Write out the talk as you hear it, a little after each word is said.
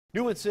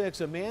New at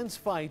 6, a man's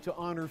fight to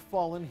honor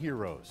fallen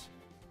heroes.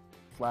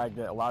 Flag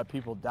that a lot of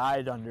people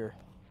died under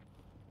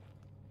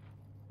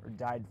or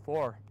died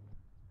for.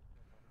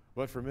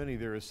 But for many,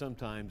 there is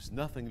sometimes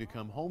nothing to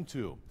come home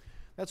to.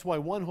 That's why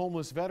one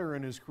homeless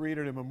veteran has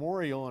created a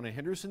memorial on a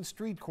Henderson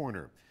street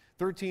corner.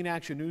 13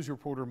 Action News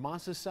reporter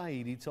Masa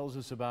Saidi tells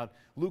us about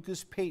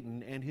Lucas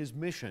PAYTON and his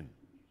mission.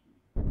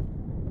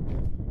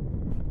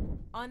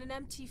 On an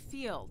empty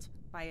field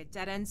by a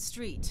dead-end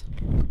street.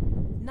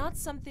 Not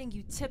something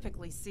you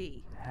typically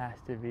see. It has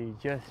to be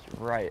just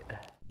right.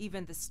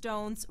 Even the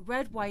stones,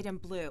 red, white, and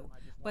blue.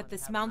 But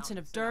this mountain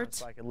of dirt,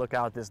 So I could look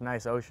out this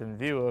nice ocean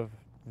view of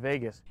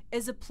Vegas,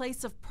 is a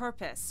place of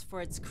purpose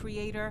for its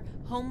creator,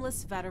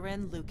 homeless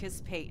veteran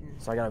Lucas PAYTON.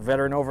 So I got a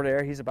veteran over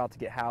there, he's about to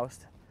get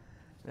housed.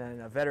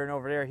 And a veteran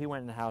over there, he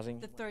went into housing.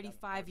 The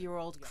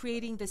 35-year-old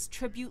creating this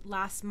tribute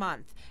last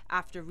month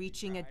after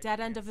reaching a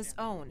dead end of his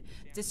own,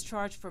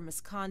 discharged for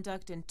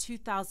misconduct in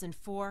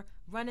 2004,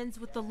 run-ins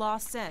with the law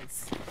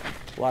since.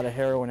 A lot of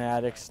heroin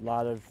addicts, a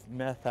lot of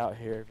meth out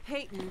here.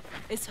 PAYTON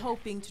is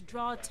hoping to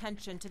draw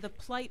attention to the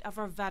plight of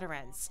our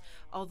veterans.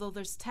 Although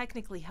there's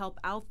technically help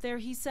out there,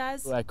 he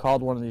says. I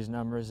called one of these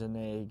numbers and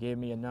they gave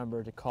me a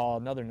number to call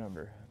another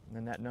number. And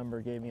then that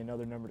number gave me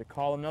another number to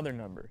call another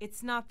number.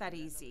 It's not that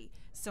easy.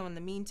 So in the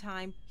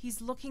meantime,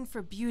 he's looking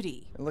for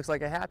beauty. It looks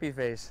like a happy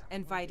face.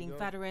 Inviting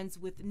veterans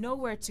with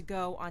nowhere to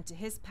go onto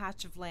his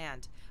patch of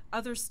land.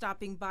 Others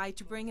stopping by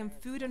to bring him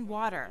food and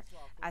water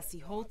as he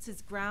holds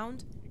his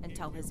ground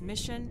until his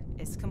mission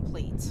is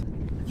complete.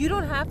 You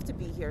don't have to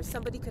be here.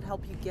 Somebody could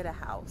help you get a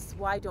house.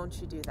 Why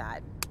don't you do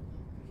that?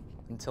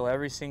 Until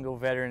every single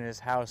veteran is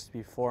housed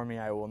before me,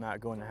 I will not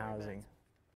go into housing.